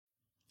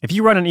If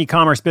you run an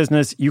e-commerce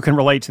business, you can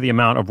relate to the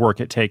amount of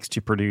work it takes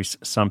to produce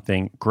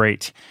something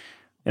great.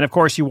 And of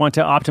course, you want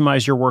to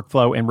optimize your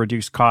workflow and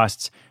reduce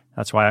costs.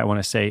 That's why I want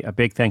to say a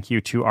big thank you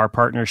to our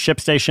partner,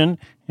 ShipStation,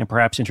 and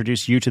perhaps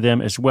introduce you to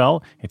them as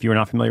well. If you are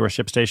not familiar with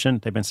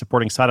ShipStation, they've been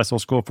supporting Side Hustle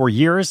School for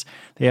years.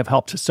 They have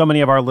helped so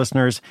many of our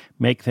listeners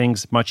make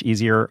things much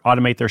easier,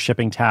 automate their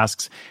shipping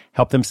tasks,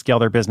 help them scale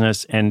their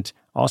business, and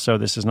also,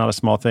 this is not a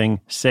small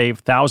thing, save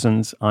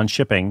thousands on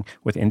shipping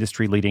with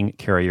industry-leading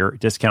carrier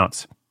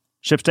discounts.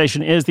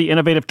 ShipStation is the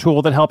innovative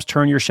tool that helps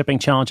turn your shipping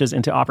challenges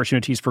into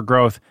opportunities for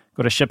growth.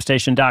 Go to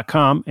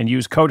ShipStation.com and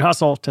use code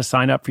HUSTLE to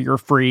sign up for your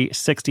free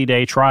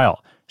 60-day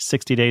trial.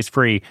 60 days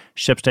free.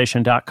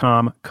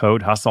 ShipStation.com,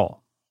 code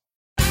HUSTLE.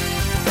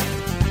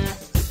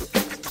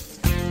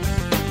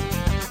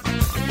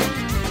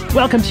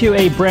 Welcome to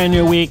a brand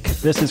new week.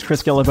 This is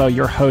Chris Guillebeau,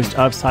 your host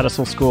of Side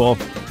Hustle School.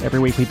 Every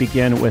week we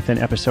begin with an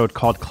episode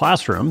called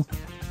Classroom,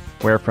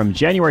 where from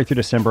January through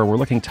December, we're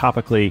looking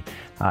topically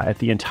at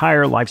the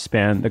entire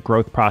lifespan, the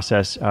growth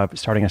process of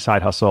starting a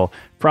side hustle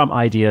from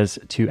ideas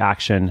to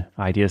action,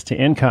 ideas to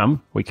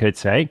income, we could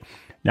say.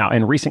 Now,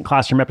 in recent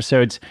Classroom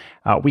episodes,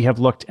 we have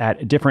looked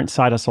at different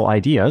side hustle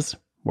ideas,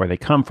 where they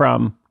come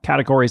from,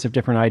 categories of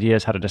different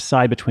ideas, how to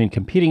decide between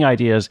competing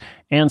ideas,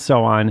 and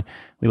so on.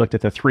 We looked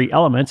at the three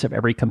elements of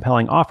every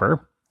compelling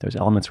offer. Those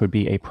elements would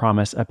be a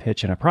promise, a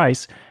pitch, and a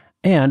price.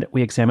 And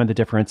we examined the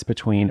difference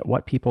between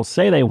what people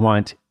say they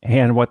want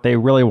and what they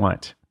really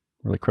want.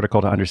 Really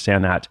critical to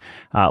understand that.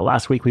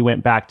 Last week, we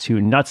went back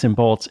to nuts and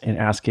bolts and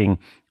asking,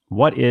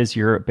 what is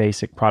your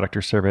basic product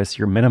or service,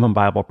 your minimum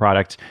viable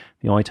product?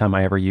 The only time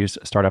I ever use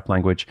startup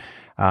language.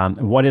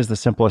 What is the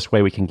simplest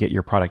way we can get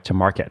your product to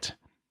market?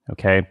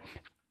 Okay.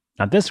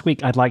 Now, this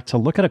week, I'd like to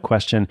look at a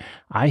question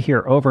I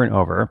hear over and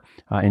over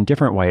in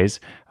different ways.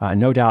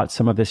 No doubt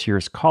some of this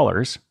year's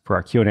callers for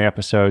our Q&A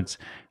episodes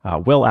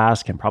will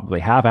ask and probably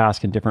have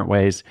asked in different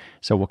ways.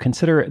 So we'll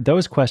consider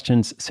those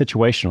questions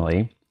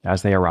situationally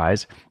as they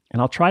arise,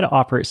 and I'll try to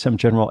offer some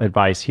general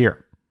advice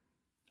here.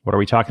 What are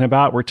we talking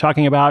about? We're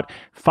talking about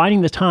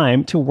finding the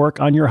time to work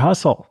on your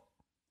hustle.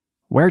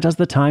 Where does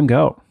the time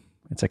go?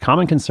 It's a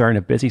common concern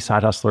of busy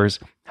side hustlers.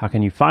 How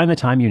can you find the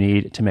time you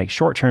need to make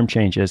short-term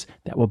changes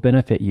that will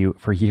benefit you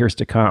for years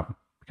to come?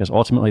 Because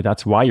ultimately,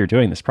 that's why you're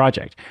doing this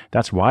project.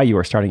 That's why you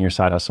are starting your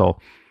side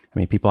hustle. I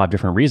mean, people have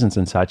different reasons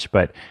and such,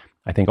 but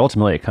I think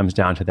ultimately it comes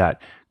down to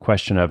that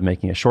question of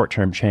making a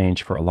short-term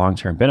change for a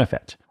long-term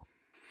benefit.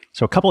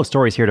 So a couple of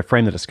stories here to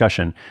frame the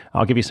discussion.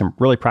 I'll give you some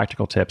really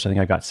practical tips. I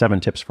think I got 7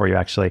 tips for you,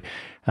 actually.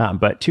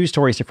 But 2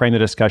 stories to frame the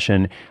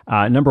discussion.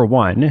 Number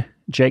 1,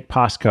 Jake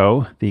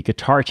Posko, the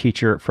guitar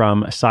teacher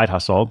from Side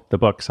Hustle, the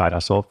book Side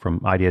Hustle,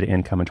 From Idea to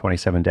Income in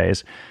 27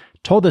 Days,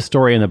 told this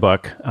story in the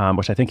book,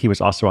 which I think he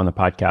was also on the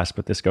podcast,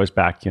 but this goes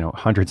back,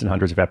 hundreds and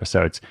hundreds of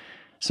episodes.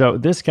 So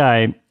this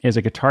guy is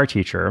a guitar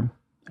teacher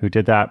who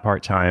did that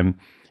part-time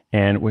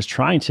and was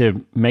trying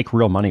to make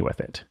real money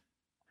with it.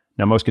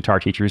 Now, most guitar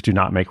teachers do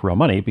not make real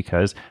money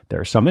because there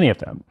are so many of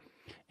them.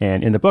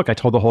 And in the book, I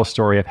told the whole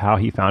story of how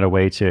he found a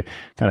way to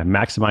kind of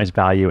maximize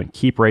value and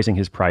keep raising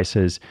his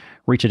prices,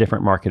 reach a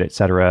different market, et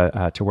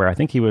cetera, to where I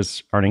think he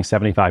was earning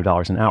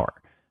 $75 an hour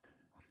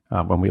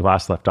when we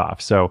last left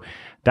off. So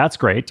that's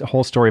great. A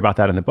whole story about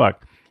that in the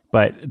book.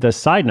 But the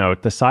side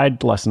note, the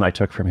side lesson I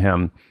took from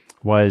him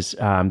was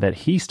that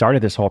he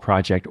started this whole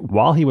project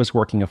while he was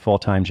working a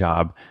full-time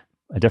job,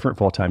 a different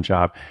full-time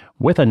job,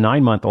 with a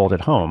 9-month-old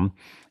at home.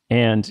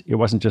 And it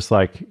wasn't just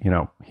like,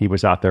 he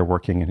was out there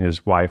working and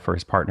his wife or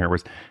his partner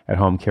was at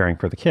home caring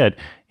for the kid.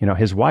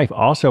 His wife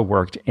also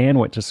worked and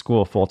went to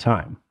school full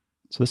time.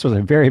 So this was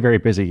a very, very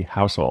busy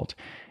household.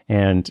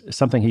 And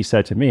something he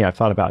said to me, I've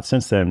thought about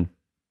since then,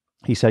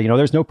 he said,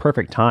 there's no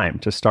perfect time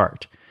to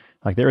start.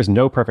 Like there is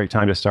no perfect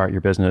time to start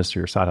your business or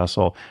your side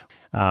hustle.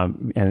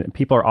 And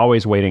people are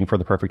always waiting for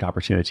the perfect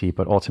opportunity.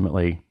 But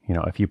ultimately,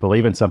 if you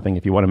believe in something,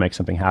 if you want to make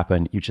something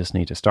happen, you just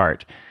need to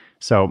start.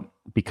 So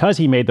because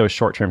he made those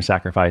short-term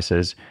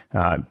sacrifices,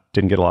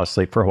 didn't get a lot of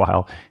sleep for a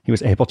while, he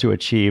was able to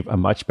achieve a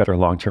much better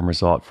long-term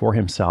result for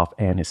himself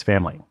and his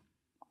family.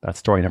 That's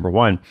story number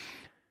 1.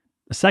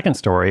 The second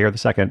story, or the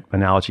second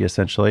analogy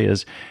essentially,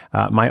 is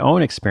my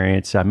own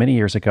experience many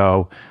years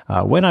ago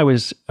when I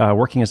was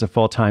working as a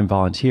full-time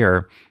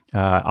volunteer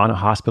on a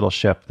hospital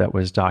ship that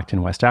was docked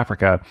in West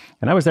Africa.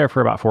 And I was there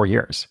for about 4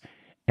 years.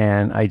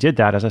 And I did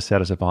that, as I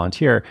said, as a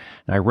volunteer.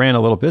 And I ran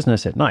a little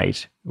business at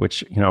night,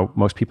 which,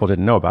 most people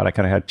didn't know about. I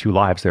kind of had 2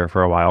 lives there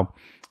for a while.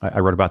 I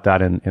wrote about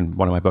that in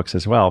one of my books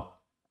as well.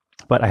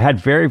 But I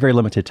had very, very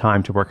limited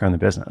time to work on the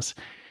business.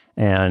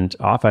 And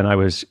often I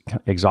was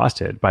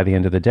exhausted by the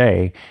end of the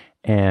day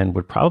and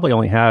would probably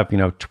only have,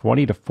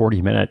 20 to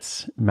 40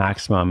 minutes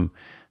maximum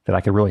that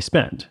I could really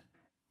spend.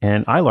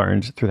 And I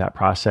learned through that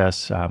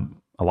process a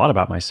lot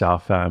about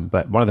myself.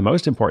 But one of the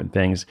most important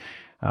things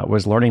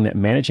was learning that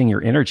managing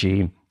your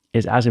energy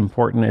is as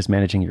important as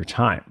managing your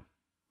time.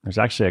 There's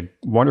actually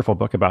a wonderful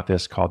book about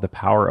this called The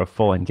Power of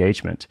Full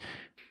Engagement.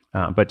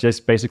 But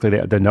just basically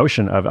the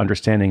notion of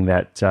understanding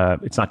that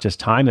it's not just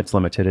time that's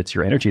limited, it's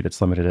your energy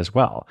that's limited as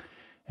well.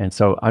 And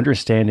so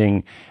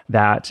understanding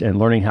that and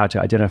learning how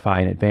to identify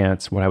in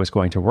advance what I was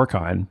going to work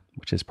on,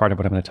 which is part of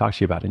what I'm going to talk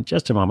to you about in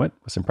just a moment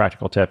with some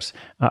practical tips,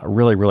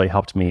 really, really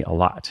helped me a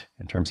lot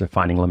in terms of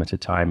finding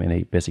limited time in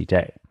a busy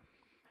day.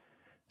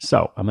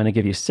 So I'm going to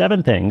give you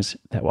 7 things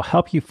that will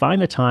help you find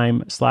the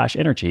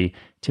time/energy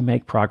to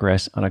make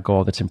progress on a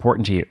goal that's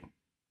important to you.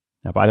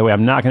 Now, by the way,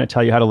 I'm not going to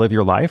tell you how to live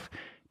your life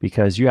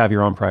because you have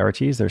your own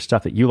priorities. There's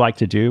stuff that you like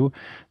to do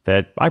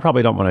that I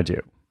probably don't want to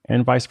do,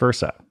 and vice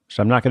versa.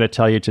 So I'm not going to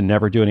tell you to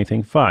never do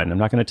anything fun. I'm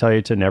not going to tell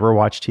you to never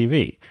watch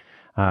TV.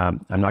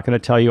 I'm not going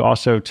to tell you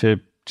also to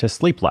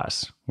sleep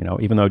less.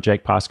 Even though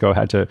Jake Posco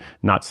had to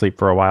not sleep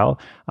for a while,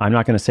 I'm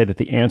not going to say that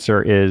the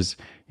answer is,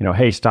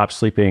 hey, stop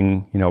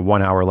sleeping,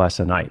 1 hour less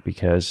a night,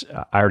 because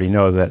I already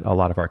know that a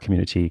lot of our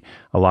community,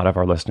 a lot of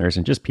our listeners,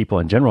 and just people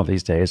in general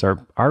these days are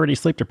already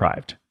sleep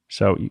deprived.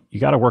 So you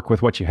got to work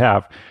with what you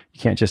have. You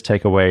can't just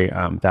take away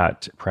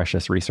that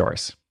precious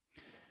resource.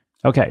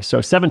 Okay, so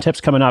 7 tips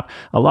coming up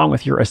along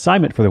with your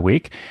assignment for the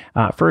week.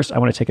 First, I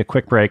want to take a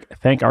quick break.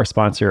 Thank our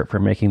sponsor for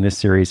making this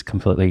series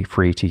completely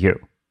free to you.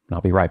 And I'll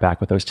be right back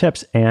with those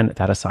tips and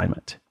that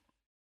assignment.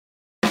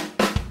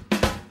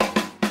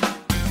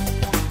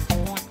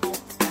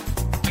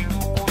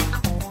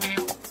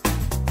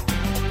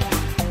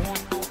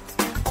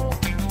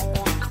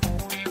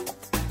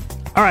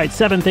 All right,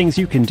 7 things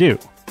you can do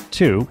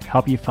to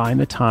help you find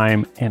the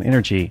time and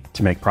energy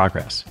to make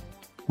progress.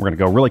 We're going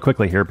to go really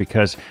quickly here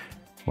because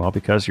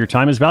your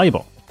time is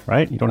valuable,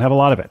 right? You don't have a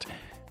lot of it.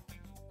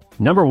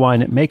 Number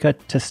 1, make a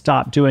to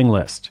stop doing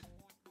list.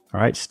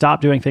 All right,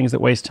 stop doing things that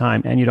waste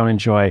time and you don't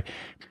enjoy.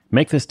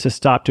 Make this to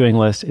stop doing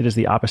list. It is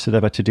the opposite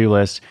of a to-do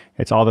list.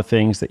 It's all the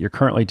things that you're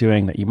currently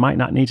doing that you might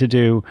not need to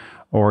do,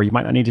 or you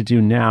might not need to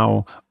do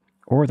now,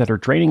 or that are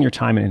draining your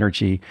time and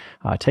energy,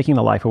 taking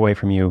the life away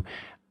from you.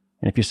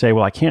 And if you say,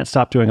 well, I can't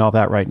stop doing all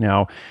that right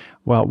now,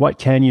 well, what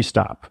can you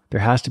stop? There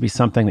has to be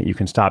something that you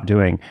can stop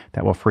doing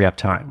that will free up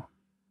time.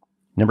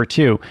 Number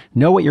 2,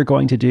 know what you're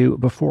going to do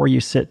before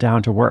you sit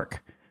down to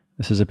work.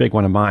 This is a big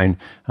one of mine.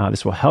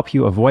 This will help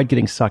you avoid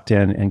getting sucked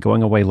in and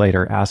going away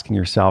later asking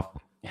yourself,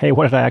 hey,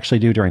 what did I actually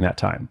do during that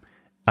time?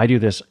 I do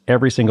this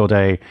every single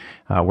day,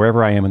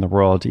 wherever I am in the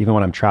world, even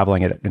when I'm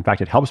traveling. In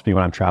fact, it helps me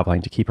when I'm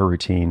traveling to keep a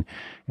routine.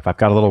 If I've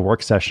got a little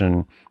work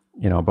session,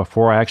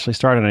 before I actually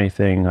start on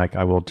anything, like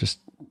I will just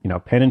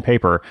pen and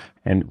paper,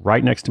 and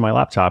right next to my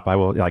laptop, I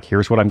will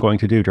here's what I'm going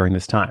to do during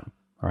this time.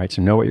 All right,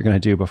 so know what you're going to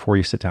do before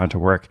you sit down to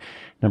work.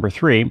 Number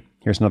 3,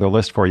 here's another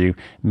list for you.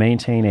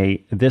 Maintain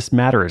a this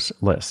matters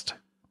list.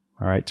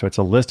 All right, so it's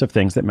a list of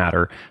things that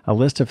matter, a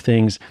list of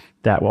things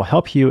that will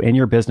help you in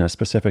your business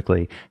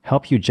specifically,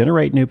 help you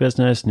generate new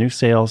business, new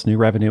sales, new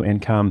revenue,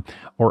 income,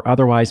 or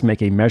otherwise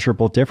make a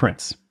measurable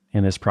difference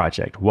in this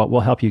project. What will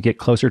help you get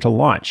closer to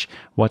launch?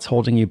 What's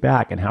holding you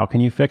back, and how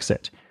can you fix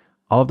it?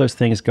 All of those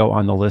things go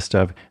on the list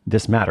of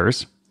this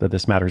matters, the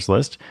this matters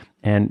list,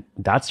 and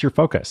that's your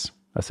focus,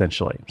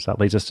 essentially. So that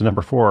leads us to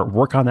number 4,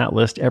 work on that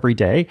list every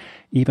day,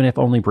 even if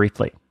only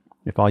briefly.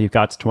 If all you've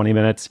got is 20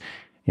 minutes,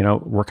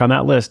 work on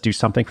that list, do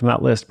something from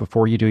that list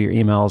before you do your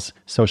emails,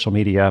 social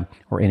media,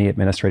 or any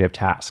administrative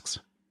tasks.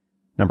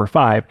 Number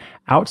 5,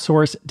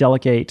 outsource,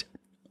 delegate,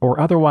 or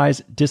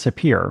otherwise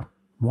disappear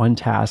one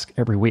task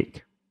every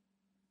week.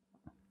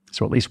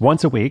 So at least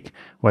once a week,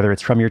 whether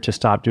it's from your to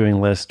stop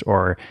doing list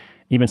or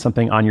even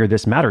something on your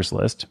this matters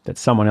list that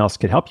someone else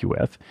could help you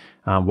with,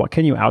 what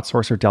can you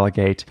outsource or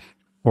delegate?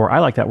 Or I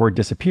like that word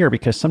disappear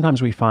because sometimes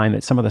we find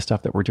that some of the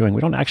stuff that we're doing, we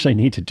don't actually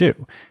need to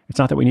do. It's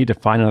not that we need to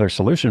find another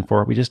solution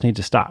for it. We just need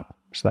to stop.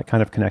 So that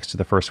kind of connects to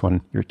the first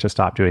one, your to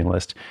stop doing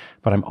list.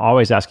 But I'm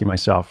always asking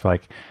myself,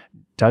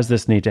 does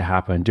this need to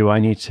happen? Do I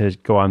need to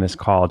go on this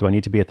call? Do I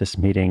need to be at this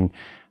meeting?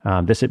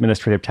 This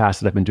administrative task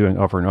that I've been doing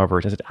over and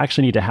over, does it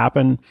actually need to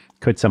happen?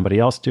 Could somebody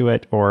else do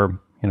it? Or,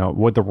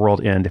 would the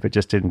world end if it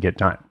just didn't get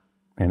done?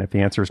 And if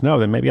the answer is no,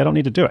 then maybe I don't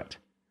need to do it.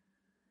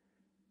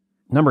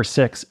 Number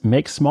 6,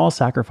 make small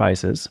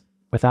sacrifices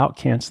without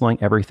canceling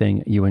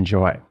everything you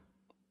enjoy.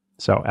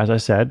 So as I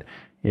said,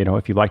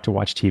 if you like to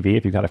watch TV,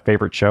 if you've got a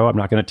favorite show, I'm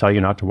not going to tell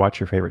you not to watch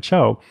your favorite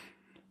show.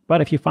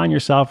 But if you find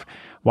yourself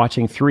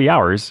watching 3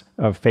 hours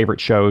of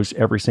favorite shows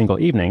every single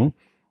evening,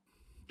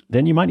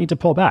 then you might need to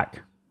pull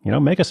back.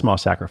 Make a small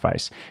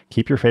sacrifice.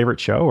 Keep your favorite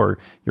show or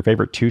your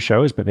favorite 2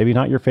 shows, but maybe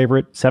not your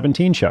favorite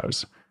 17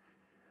 shows.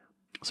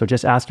 So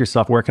just ask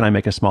yourself, where can I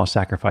make a small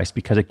sacrifice?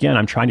 Because again,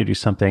 I'm trying to do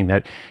something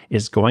that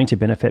is going to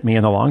benefit me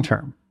in the long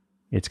term.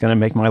 It's going to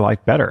make my life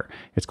better.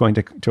 It's going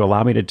to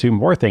allow me to do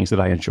more things that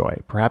I enjoy,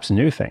 perhaps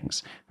new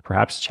things,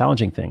 perhaps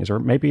challenging things, or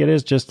maybe it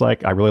is just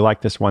I really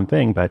like this one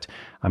thing, but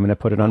I'm going to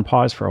put it on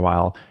pause for a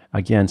while,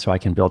 again, so I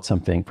can build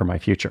something for my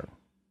future.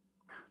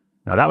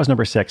 Now that was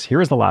number 6. Here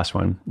is the last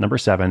one, number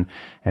 7,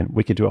 and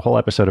we could do a whole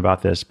episode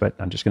about this, but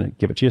I'm just going to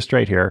give it to you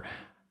straight here.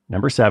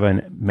 Number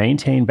 7,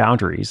 maintain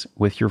boundaries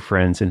with your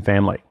friends and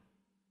family.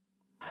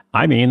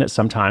 I mean that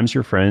sometimes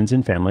your friends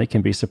and family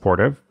can be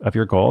supportive of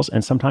your goals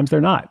and sometimes they're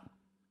not.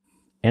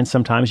 And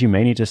sometimes you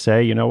may need to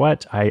say, you know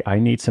what, I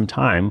need some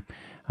time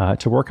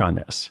to work on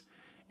this.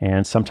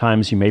 And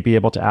sometimes you may be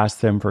able to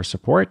ask them for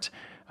support.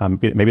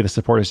 Maybe the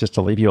support is just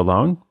to leave you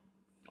alone.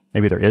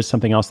 Maybe there is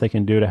something else they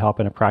can do to help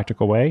in a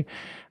practical way.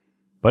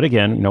 But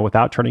again,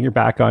 without turning your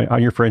back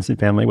on your friends and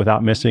family,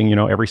 without missing,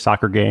 every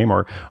soccer game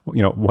or,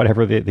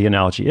 whatever the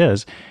analogy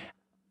is,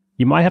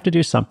 you might have to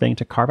do something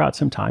to carve out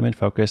some time and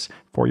focus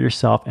for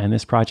yourself and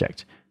this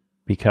project.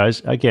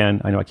 Because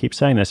again, I know I keep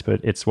saying this, but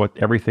it's what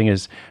everything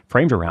is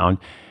framed around.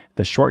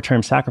 The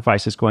short-term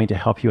sacrifice is going to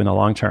help you in the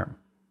long term.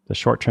 The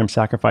short-term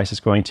sacrifice is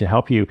going to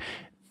help you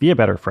be a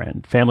better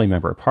friend, family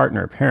member,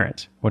 partner,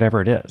 parent,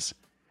 whatever it is.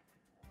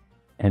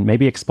 And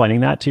maybe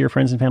explaining that to your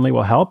friends and family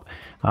will help.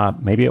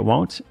 Maybe it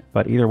won't.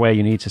 But either way,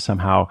 you need to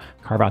somehow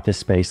carve out this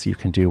space so you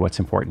can do what's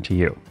important to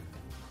you.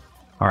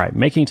 All right,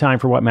 making time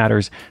for what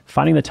matters,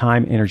 finding the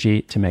time,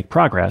 energy to make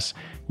progress.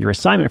 Your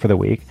assignment for the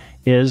week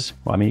is,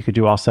 you could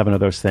do all 7 of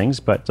those things,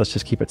 but let's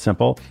just keep it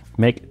simple.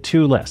 Make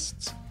 2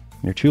 lists.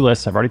 Your 2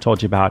 lists I've already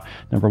told you about.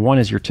 Number 1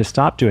 is your to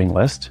stop doing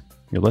list.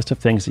 Your list of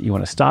things that you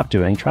want to stop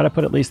doing. Try to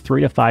put at least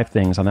 3 to 5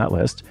 things on that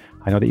list.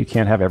 I know that you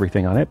can't have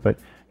everything on it, but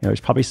there's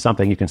probably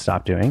something you can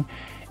stop doing.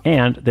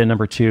 And then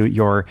number 2,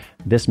 your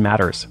this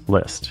matters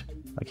list.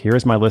 Like,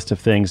 here's my list of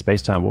things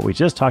based on what we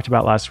just talked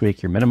about last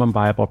week, your minimum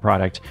viable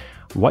product.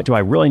 What do I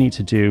really need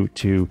to do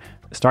to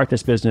start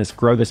this business,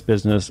 grow this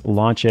business,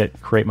 launch it,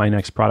 create my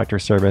next product or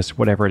service,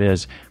 whatever it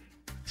is.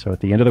 So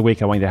at the end of the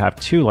week, I want you to have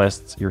 2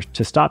 lists, your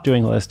to stop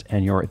doing list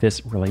and your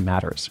this really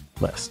matters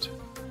list.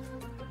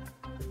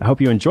 I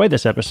hope you enjoyed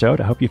this episode.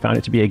 I hope you found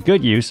it to be a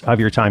good use of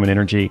your time and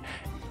energy.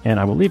 And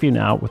I will leave you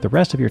now with the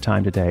rest of your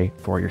time today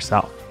for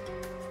yourself.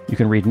 You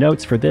can read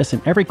notes for this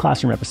and every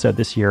classroom episode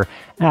this year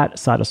at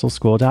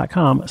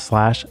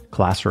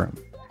sidehustleschool.com/classroom.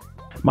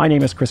 My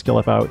name is Chris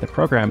Guillebeau. The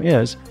program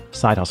is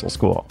Side Hustle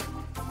School.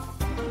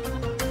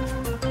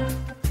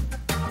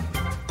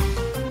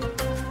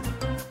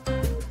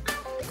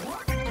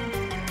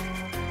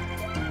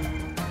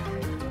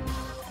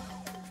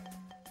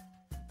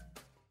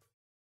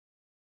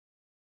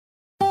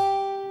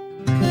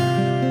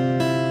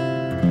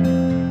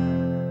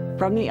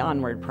 From the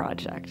Onward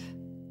Project.